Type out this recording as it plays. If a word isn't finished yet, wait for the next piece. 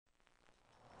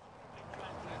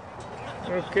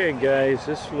Okay, guys,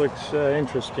 this looks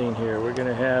interesting here. We're going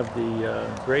to have the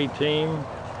gray team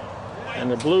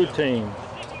and the blue team.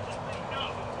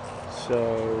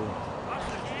 So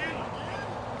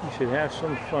we should have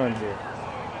some fun here.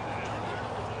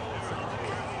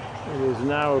 It is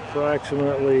now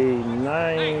approximately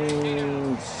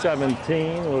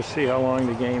 9:17. We'll see how long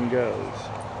the game goes.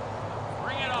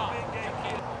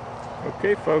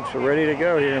 Okay, folks, we're ready to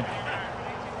go here.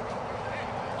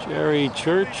 Jerry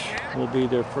Church will be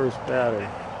their first batter.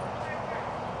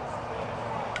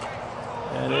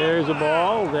 And there's a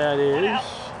ball that is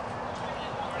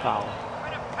foul.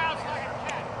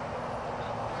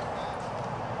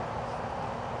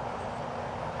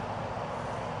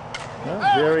 Well,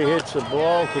 Jerry hits the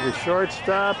ball to the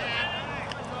shortstop.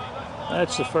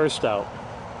 That's the first out.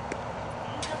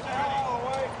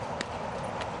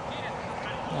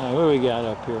 Now, who we got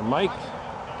up here? Mike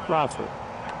Crawford.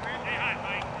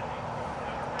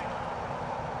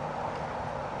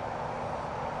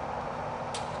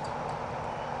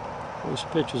 First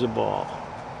pitch is a ball.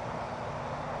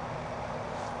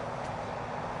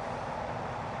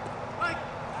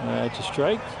 That's a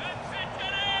strike.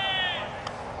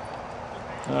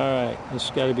 All right, this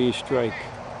has got to be a strike.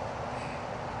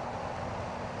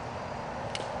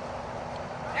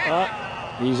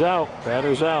 He's out.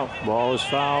 Batter's out. Ball is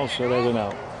foul, so there's an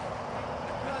out.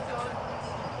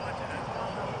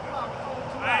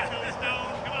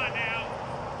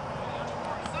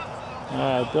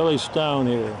 All right, Billy Stone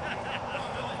here.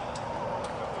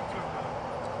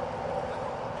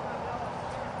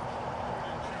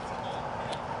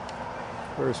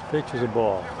 First pitch is a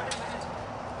ball.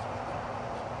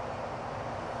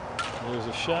 There's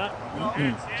a shot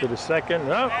to the second.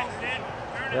 Oh,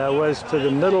 that was to the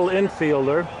middle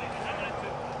infielder.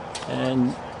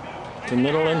 And the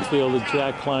middle infielder,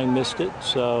 Jack Klein, missed it.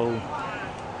 So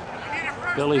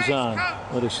Billy's on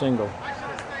with a single.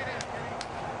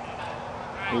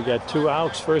 We got 2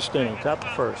 outs, first inning, top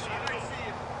of first.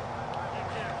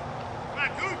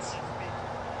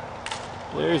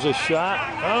 There's a shot.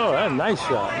 Oh, a nice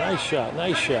shot, nice shot,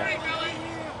 nice shot.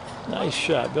 Nice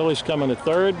shot. Billy's coming to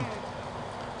third.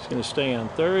 He's going to stay on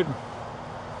third.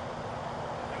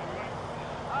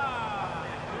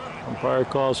 Umpire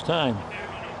calls time.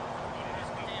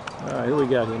 All right, who we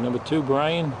got here? Number 2,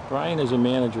 Brian. Brian is a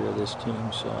manager of this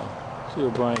team, so let's see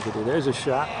what Brian can do. There's a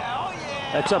shot.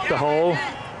 That's up the hole.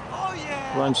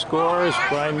 Run scores.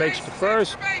 Brian makes the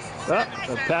first.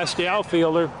 Past the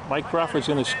outfielder. Mike Crawford's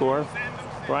going to score.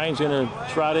 Brian's going to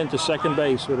trot into second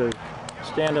base with a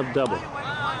stand-up double.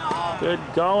 Good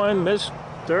going,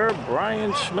 Mr.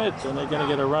 Brian Schmidt, and they're going to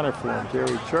get a runner for him.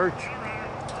 Jerry Church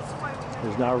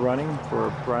is now running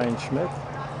for Brian Schmidt.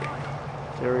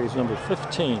 Jerry's number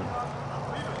 15.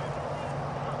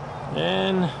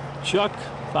 And Chuck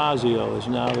Fazio is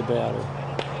now the batter.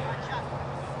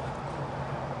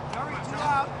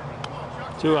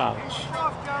 2 outs.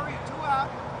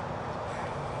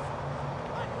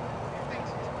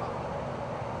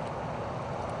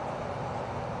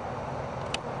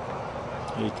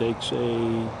 He takes a,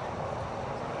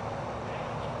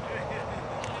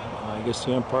 I guess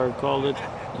the umpire called it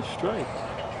a strike.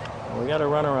 We got a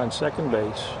runner on second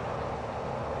base.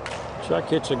 Chuck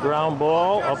hits a ground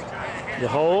ball up the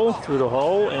hole, through the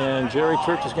hole, and Jerry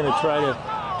Church is going to try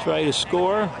to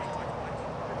score.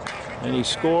 And he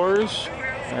scores,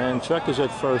 and Chuck is at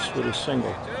first with a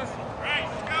single.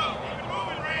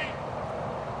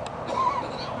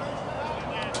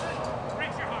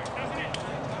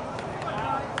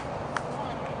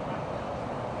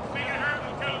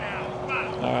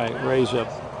 All right, raise up.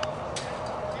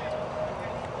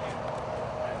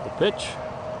 The pitch.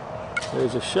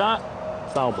 There's a shot.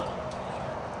 Foul ball.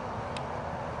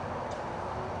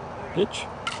 Pitch.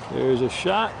 There's a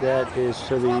shot that is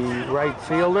to the right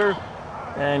fielder,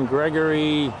 and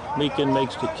Gregory Meekin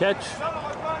makes the catch.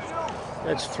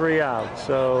 That's 3 outs.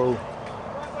 So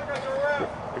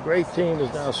the great team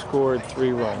has now scored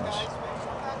 3 runs.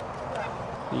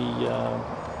 The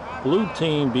blue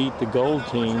team beat the gold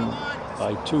team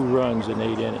by 2 runs in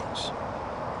 8 innings.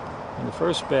 And the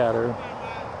first batter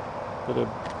for the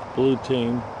blue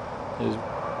team is,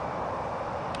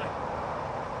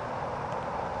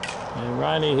 and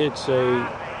Ronnie hits a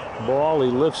ball.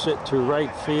 He lifts it to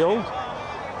right field.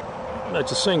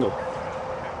 That's a single.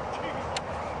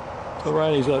 So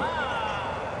Ronnie's up.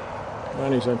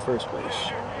 Ronnie's on first base.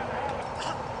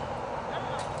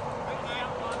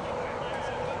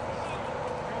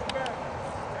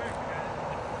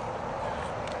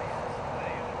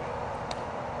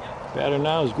 Batter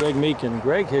now is Greg Meekin.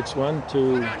 Greg hits one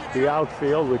to the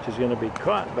outfield, which is going to be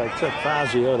caught by Chuck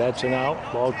Fazio. That's an out.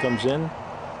 Ball comes in.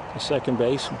 to second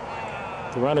base.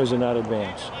 The runners are not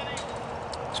advanced.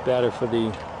 This batter for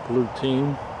the blue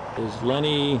team is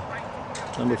Lenny,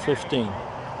 number 15.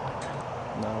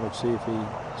 Now let's see if he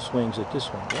swings at this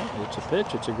one. Yeah, it's a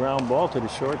pitch. It's a ground ball to the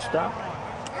shortstop.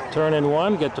 Turn in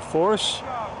one, get the force,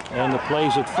 and the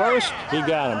plays at first. He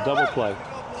got him. Double play.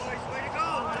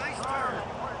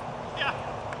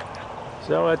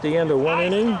 So at the end of one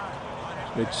inning,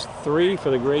 it's 3 for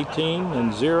the gray team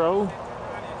and 0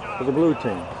 for the blue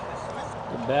team.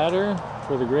 The batter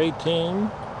for the gray team,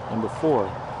 number 4,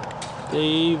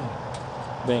 Dave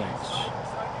Vance.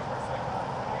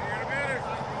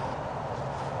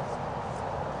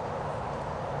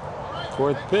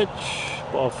 Fourth pitch,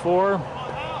 ball 4.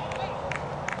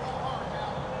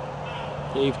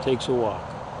 Dave takes a walk.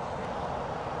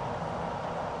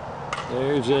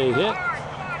 There's a hit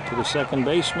to the second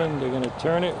baseman. They're going to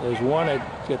turn it. There's one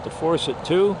that get the force at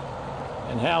 2,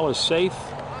 and Hal is safe.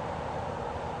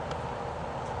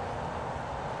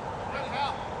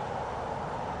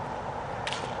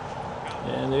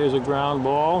 And there's a ground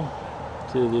ball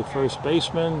to the first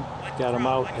baseman. Got him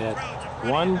out at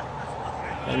 1.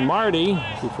 And Marty,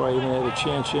 before I even had a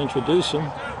chance to introduce him,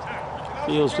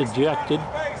 feels dejected.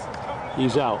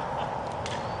 He's out.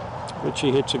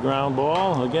 Richie hits a ground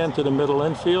ball again to the middle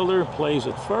infielder, plays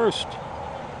at first.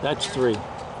 That's 3. Gotta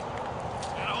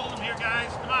hold him here,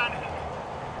 guys. Come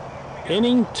on.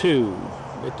 Inning 2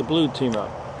 with the blue team up.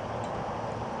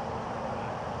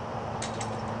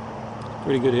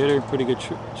 Pretty good hitter, pretty good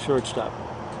shortstop.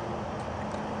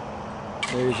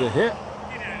 There's a hit.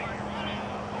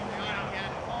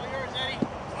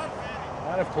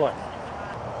 Out of play.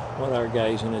 What our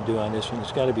guy's going to do on this one?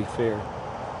 It's got to be fair.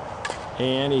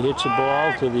 And he hits a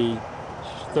ball to the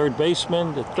third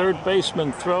baseman. The third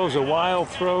baseman throws a wild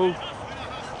throw.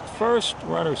 First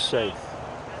runner safe.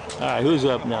 All right, who's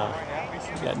up now?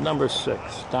 We got number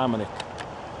 6, Dominic.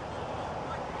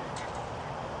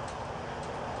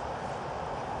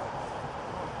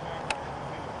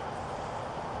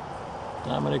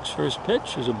 Dominic's first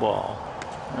pitch is a ball.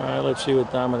 All right, let's see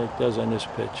what Dominic does on this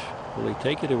pitch. Will he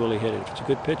take it or will he hit it? If it's a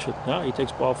good pitch, no, he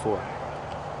takes ball 4.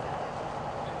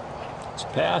 It's a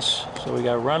pass, so we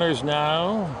got runners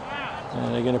now.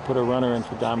 And they're going to put a runner in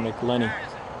for Dominic Lenny.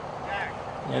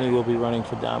 Lenny will be running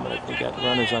for Dominic. We got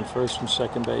runners on first and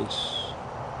second base.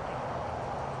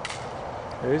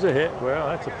 There's a hit. Well,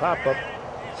 that's a pop-up.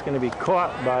 It's going to be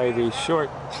caught by the short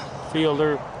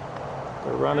fielder.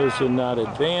 The runners did not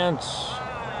advance.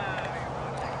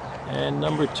 And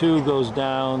number 2 goes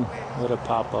down with a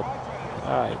pop-up.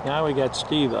 All right, now we got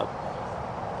Steve up.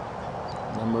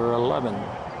 Number 11.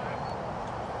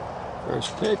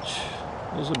 First pitch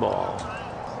is a ball.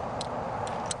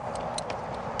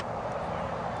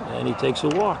 And he takes a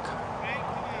walk.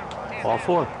 Ball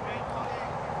 4.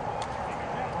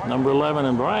 Number 11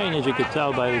 and Brian, as you could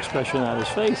tell by the expression on his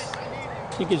face,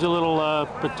 I think he's a little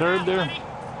perturbed there.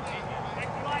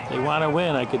 They want to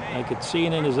win. I could see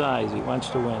it in his eyes. He wants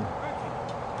to win.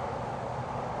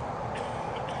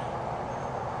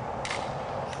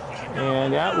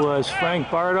 And that was Frank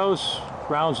Bartos.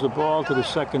 Grounds the ball to the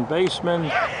second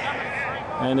baseman.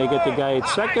 And they get the guy at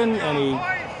second, and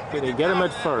they get him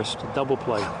at first. A double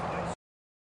play.